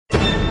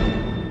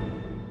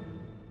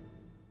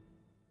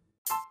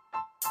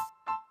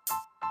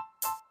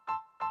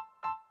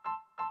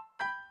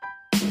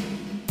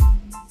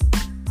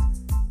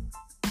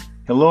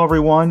Hello,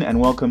 everyone, and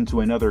welcome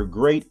to another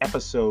great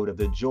episode of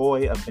the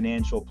Joy of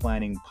Financial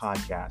Planning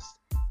podcast.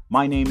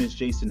 My name is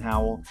Jason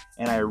Howell,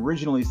 and I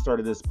originally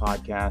started this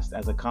podcast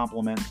as a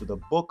complement to the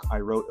book I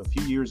wrote a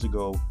few years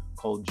ago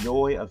called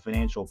Joy of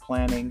Financial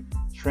Planning,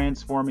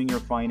 Transforming Your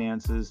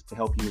Finances to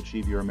Help You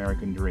Achieve Your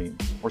American Dream,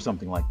 or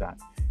something like that.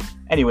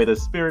 Anyway, the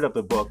spirit of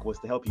the book was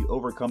to help you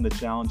overcome the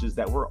challenges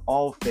that we're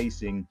all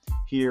facing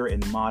here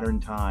in modern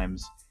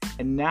times.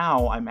 And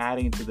now I'm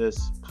adding to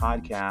this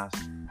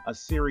podcast a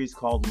series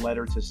called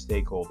Letter to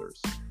Stakeholders.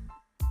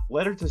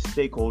 Letter to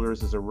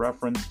Stakeholders is a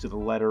reference to the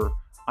letter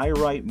I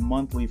write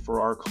monthly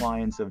for our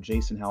clients of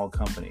Jason Howell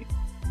Company.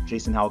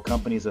 Jason Howell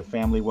Company is a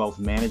family wealth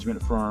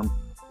management firm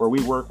where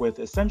we work with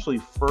essentially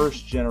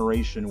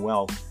first-generation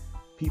wealth,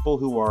 people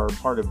who are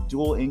part of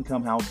dual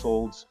income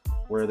households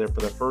where they're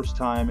for the first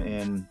time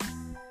in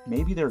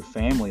maybe their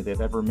family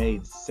they've ever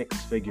made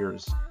six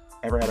figures,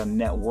 ever had a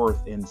net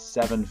worth in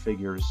seven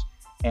figures,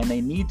 and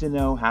they need to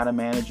know how to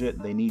manage it.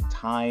 They need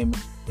time,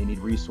 they need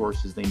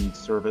resources, they need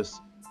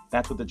service.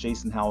 That's what the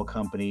Jason Howell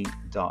Company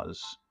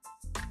does.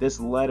 This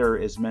letter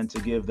is meant to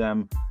give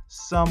them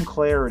some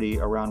clarity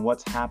around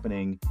what's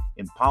happening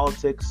in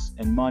politics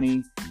and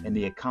money, in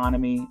the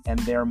economy and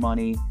their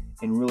money,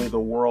 in really the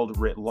world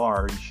writ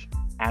large,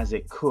 as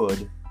it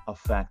could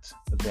affect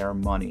their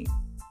money.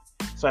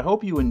 So I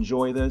hope you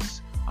enjoy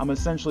this. I'm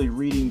essentially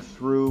reading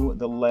through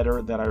the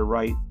letter that I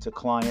write to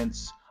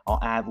clients. I'll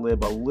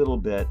ad-lib a little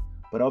bit,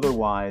 but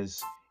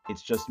otherwise,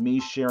 it's just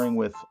me sharing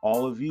with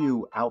all of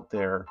you out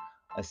there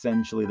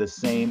essentially the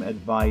same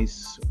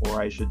advice,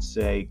 or I should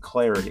say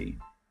clarity,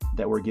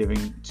 that we're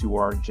giving to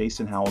our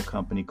Jason Howell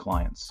Company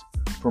clients.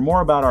 For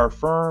more about our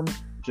firm,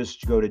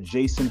 just go to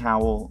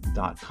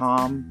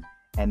jasonhowell.com.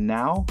 And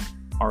now,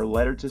 our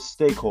letter to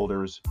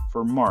stakeholders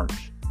for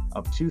March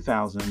of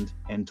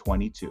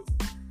 2022.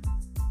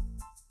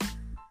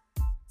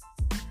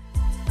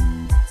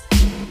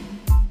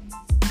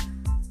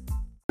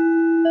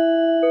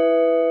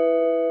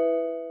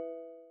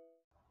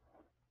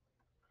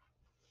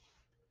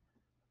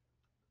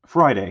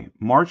 Friday,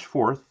 March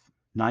 4th,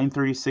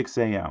 9:36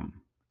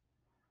 a.m.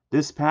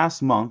 This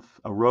past month,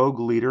 a rogue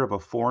leader of a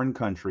foreign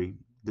country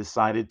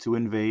decided to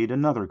invade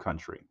another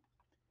country.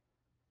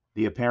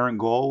 The apparent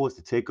goal was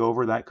to take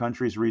over that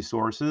country's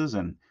resources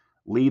and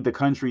lead the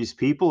country's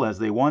people as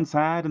they once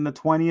had in the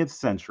 20th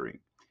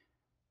century.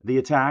 The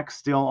attack,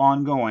 still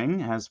ongoing,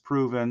 has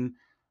proven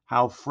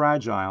how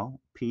fragile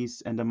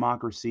peace and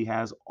democracy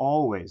has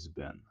always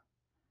been.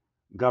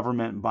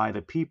 Government by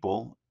the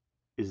people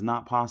is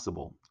not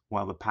possible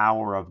while the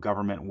power of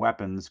government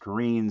weapons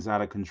careens out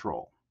of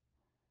control.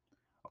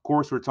 Of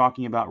course, we're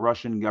talking about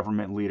Russian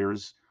government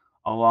leaders,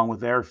 along with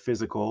their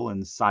physical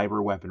and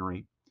cyber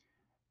weaponry.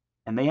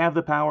 And they have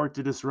the power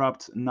to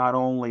disrupt not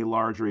only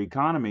larger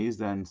economies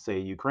than, say,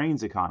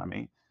 Ukraine's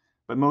economy,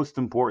 but most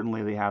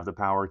importantly, they have the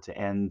power to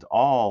end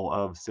all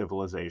of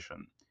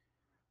civilization.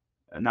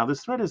 Now,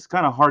 this threat is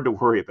kind of hard to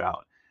worry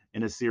about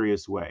in a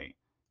serious way,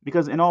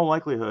 because in all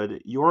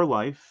likelihood, your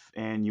life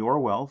and your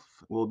wealth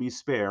will be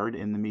spared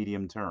in the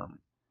medium term.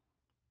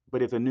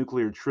 But if a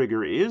nuclear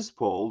trigger is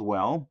pulled,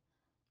 well,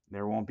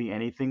 there won't be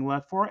anything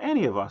left for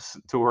any of us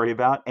to worry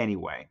about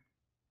anyway.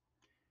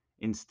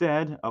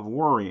 Instead of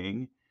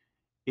worrying,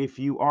 if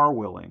you are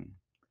willing,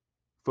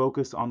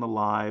 focus on the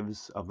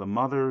lives of the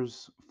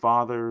mothers,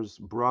 fathers,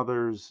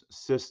 brothers,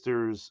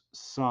 sisters,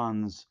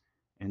 sons,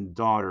 and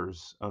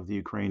daughters of the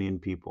Ukrainian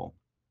people.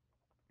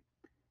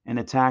 An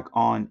attack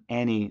on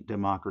any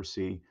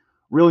democracy,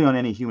 really on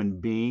any human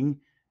being,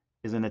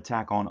 is an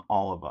attack on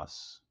all of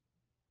us.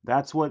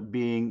 That's what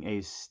being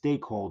a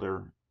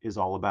stakeholder is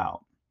all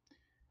about.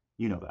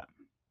 You know that.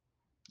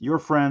 Your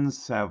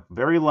friends have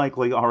very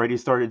likely already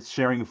started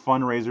sharing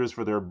fundraisers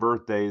for their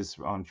birthdays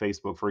on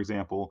Facebook, for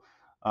example,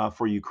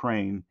 for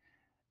Ukraine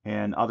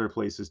and other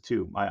places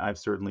too. I've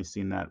certainly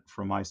seen that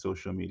from my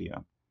social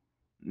media.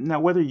 Now,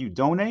 whether you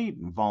donate,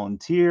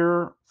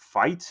 volunteer,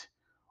 fight,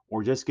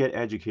 or just get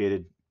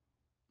educated,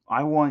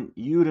 I want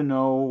you to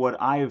know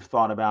what I've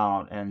thought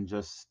about and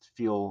just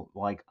feel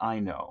like I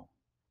know.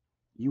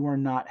 You are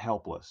not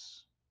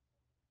helpless.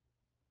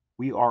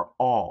 We are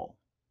all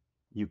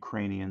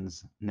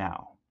Ukrainians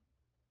now.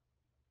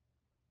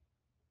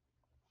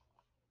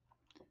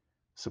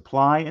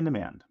 Supply and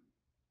demand.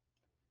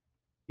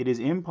 It is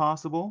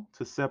impossible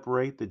to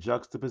separate the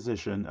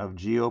juxtaposition of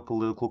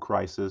geopolitical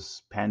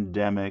crisis,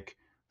 pandemic,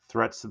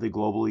 threats to the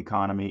global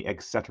economy,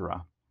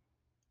 etc.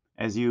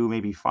 As you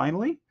maybe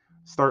finally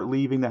start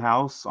leaving the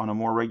house on a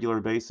more regular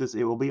basis,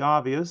 it will be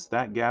obvious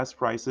that gas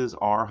prices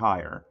are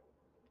higher.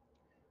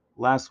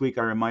 Last week,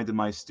 I reminded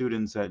my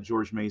students at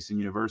George Mason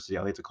University,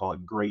 I like to call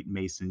it Great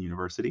Mason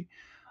University.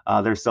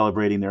 They're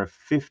celebrating their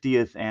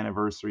 50th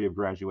anniversary of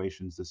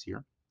graduations this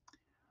year.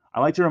 I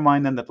like to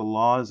remind them that the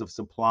laws of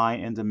supply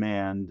and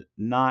demand,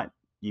 not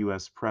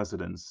US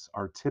presidents,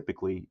 are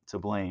typically to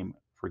blame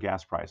for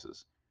gas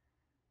prices.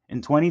 In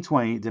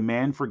 2020,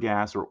 demand for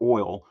gas or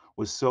oil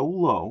was so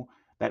low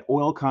that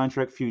oil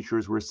contract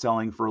futures were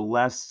selling for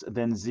less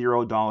than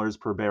 $0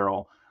 per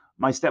barrel,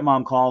 My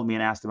stepmom called me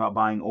and asked about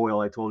buying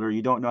oil. I told her,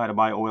 "You don't know how to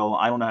buy oil.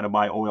 I don't know how to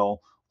buy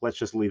oil. Let's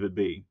just leave it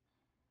be."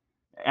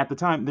 At the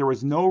time, there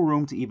was no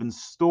room to even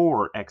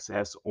store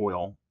excess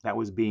oil that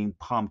was being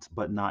pumped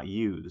but not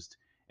used.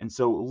 And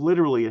so,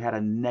 literally, it had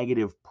a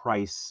negative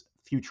price,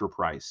 future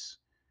price,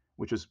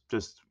 which is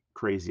just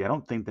crazy. I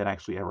don't think that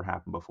actually ever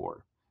happened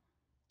before.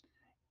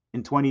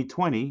 In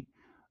 2020,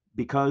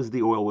 because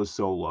the oil was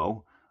so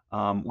low,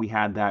 we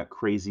had that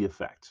crazy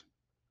effect.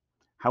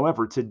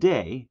 However,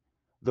 today,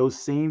 those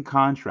same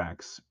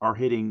contracts are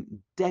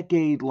hitting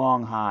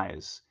decade-long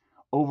highs,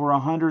 over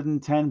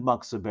 110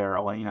 bucks a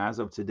barrel. And as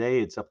of today,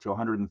 it's up to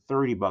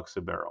 130 bucks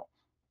a barrel.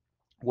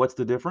 What's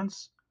the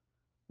difference?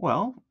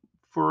 Well,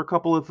 for a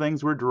couple of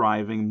things, we're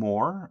driving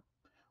more,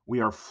 we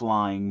are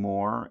flying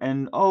more,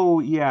 and oh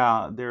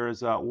yeah,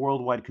 there's a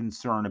worldwide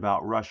concern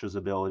about Russia's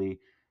ability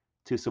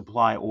to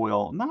supply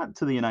oil, not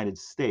to the United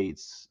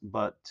States,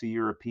 but to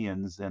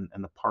Europeans and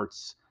the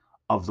parts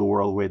of the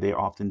world where they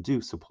often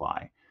do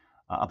supply.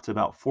 Up to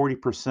about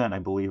 40%, I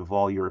believe, of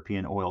all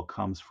European oil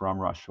comes from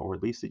Russia, or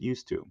at least it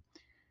used to.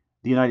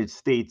 The United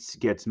States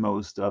gets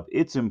most of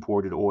its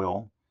imported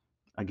oil.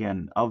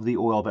 Again, of the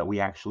oil that we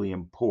actually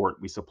import,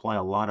 we supply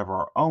a lot of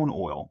our own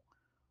oil.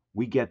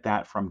 We get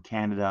that from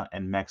Canada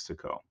and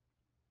Mexico.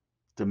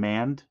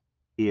 Demand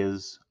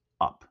is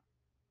up.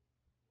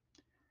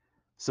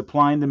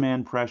 Supply and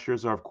demand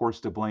pressures are, of course,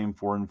 to blame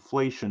for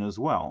inflation as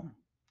well.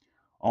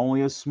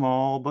 Only a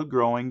small but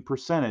growing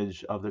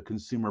percentage of the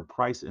consumer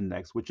price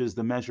index, which is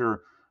the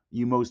measure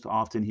you most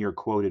often hear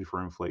quoted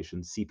for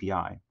inflation,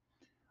 CPI,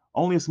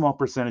 only a small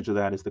percentage of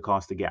that is the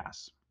cost of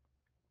gas.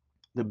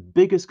 The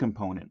biggest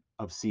component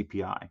of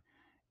CPI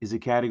is a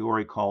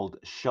category called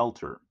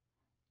shelter.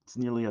 It's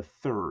nearly a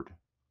third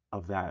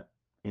of that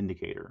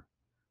indicator.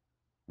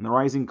 And the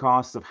rising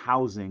cost of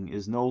housing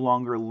is no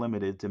longer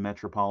limited to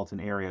metropolitan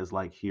areas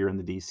like here in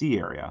the DC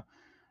area.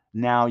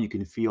 Now you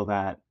can feel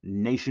that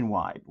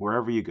nationwide,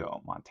 wherever you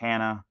go.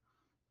 Montana,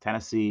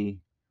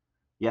 Tennessee,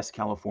 yes,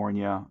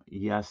 California,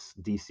 yes,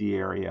 DC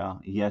area,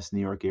 yes,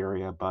 New York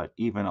area, but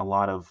even a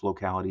lot of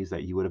localities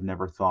that you would have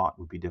never thought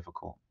would be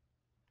difficult.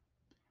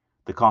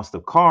 The cost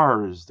of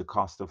cars, the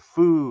cost of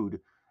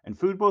food, and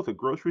food both at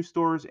grocery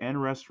stores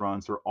and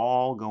restaurants are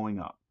all going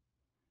up.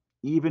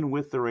 Even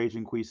with the wage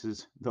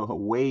increases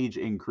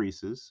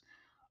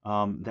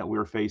that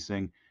we're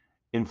facing,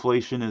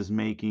 inflation is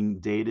making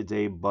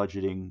day-to-day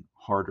budgeting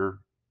harder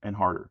and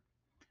harder.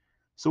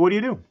 So what do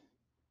you do?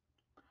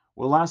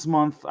 Well, last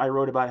month I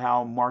wrote about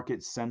how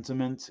market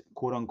sentiment,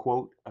 quote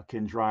unquote,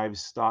 can drive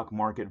stock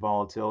market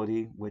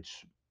volatility,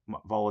 which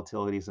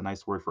volatility is a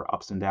nice word for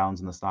ups and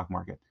downs in the stock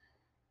market.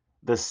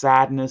 The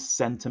sadness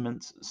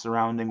sentiment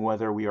surrounding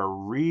whether we are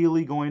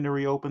really going to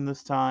reopen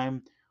this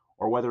time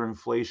or whether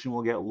inflation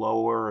will get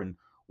lower and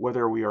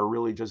whether we are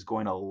really just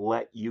going to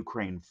let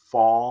Ukraine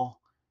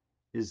fall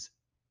is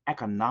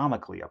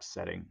economically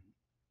upsetting,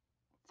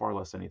 far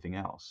less anything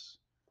else.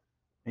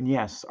 And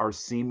yes, our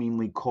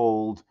seemingly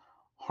cold,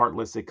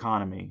 heartless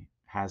economy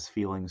has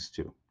feelings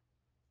too.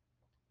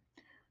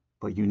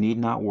 But you need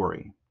not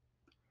worry.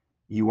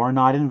 You are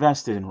not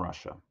invested in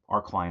Russia.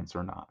 Our clients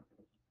are not.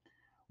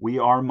 We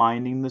are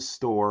minding the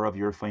store of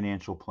your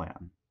financial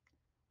plan.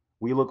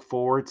 We look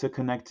forward to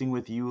connecting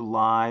with you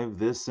live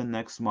this and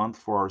next month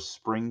for our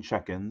spring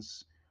check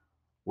ins,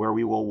 where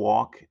we will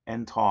walk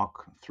and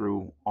talk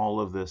through all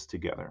of this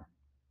together.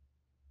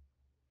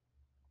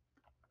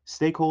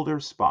 Stakeholder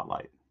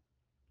Spotlight.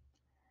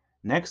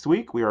 Next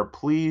week, we are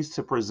pleased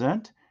to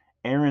present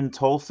Aaron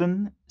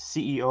Tolson,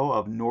 CEO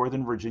of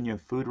Northern Virginia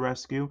Food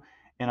Rescue,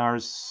 in our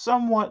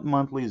somewhat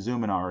monthly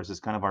Zoominars, is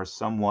kind of our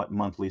somewhat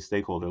monthly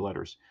stakeholder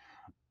letters.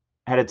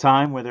 At a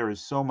time where there is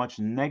so much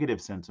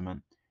negative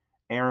sentiment,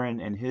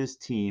 Aaron and his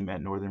team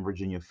at Northern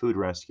Virginia Food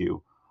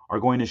Rescue are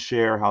going to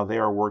share how they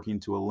are working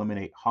to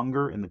eliminate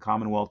hunger in the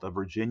Commonwealth of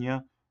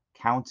Virginia,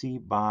 county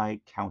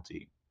by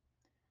county.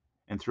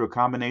 And through a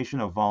combination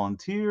of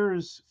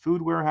volunteers,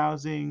 food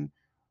warehousing,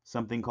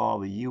 something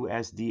called the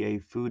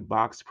USDA Food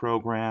Box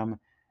Program,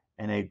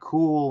 and a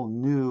cool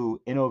new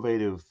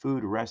innovative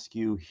food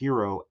rescue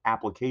hero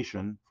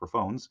application for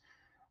phones,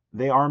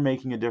 they are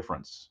making a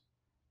difference.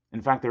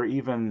 In fact, they're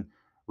even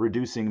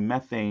reducing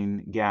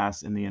methane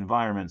gas in the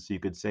environment, so you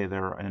could say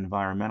they're an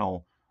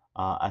environmental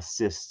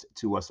assist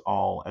to us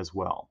all as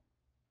well.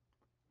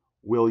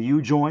 Will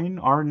you join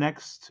our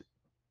next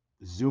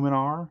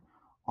Zoominar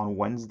on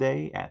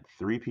Wednesday at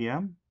 3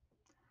 p.m.?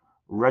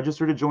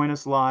 Register to join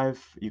us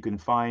live. You can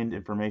find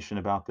information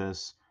about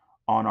this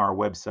on our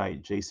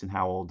website,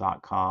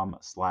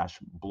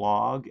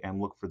 jasonhowell.com/blog, and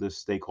look for this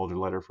stakeholder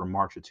letter for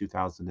March of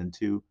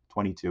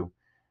 2022,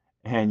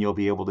 and you'll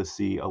be able to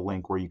see a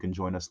link where you can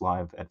join us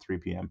live at 3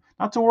 p.m.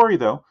 Not to worry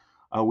though,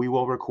 we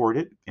will record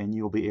it, and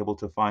you'll be able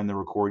to find the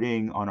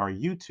recording on our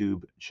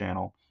YouTube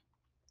channel,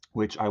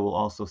 which I will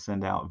also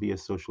send out via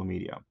social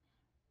media.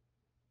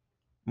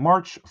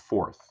 March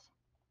 4th.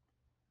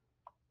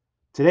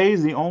 Today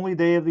is the only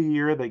day of the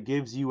year that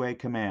gives you a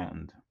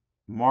command.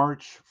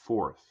 March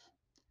 4th.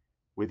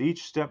 With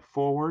each step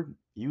forward,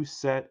 you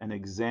set an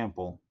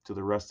example to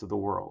the rest of the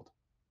world.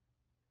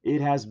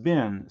 It has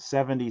been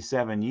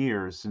 77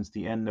 years since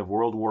the end of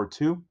World War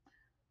II,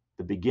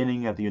 the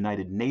beginning of the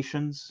United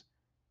Nations,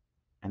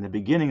 and the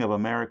beginning of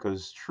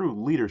America's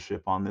true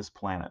leadership on this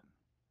planet.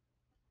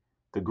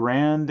 The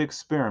grand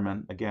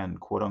experiment, again,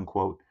 quote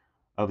unquote,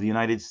 of the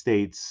United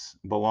States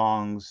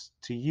belongs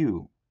to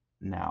you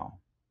now.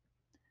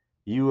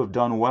 You have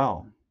done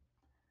well.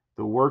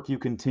 The work you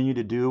continue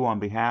to do on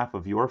behalf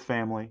of your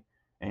family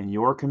and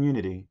your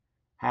community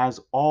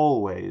has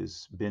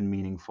always been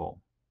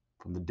meaningful,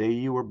 from the day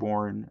you were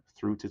born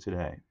through to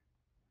today.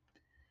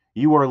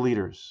 You are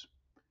leaders.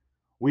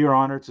 We are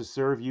honored to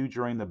serve you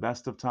during the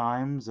best of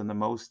times and the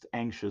most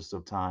anxious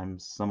of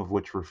times, some of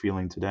which we're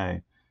feeling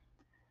today.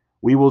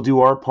 We will do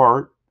our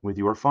part with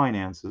your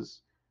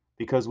finances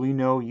because we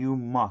know you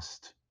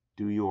must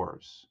do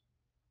yours,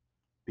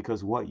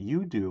 because what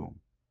you do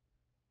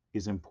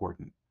is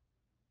important.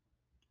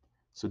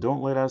 So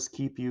don't let us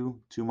keep you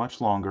too much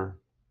longer.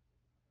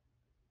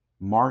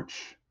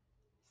 March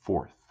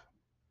 4th.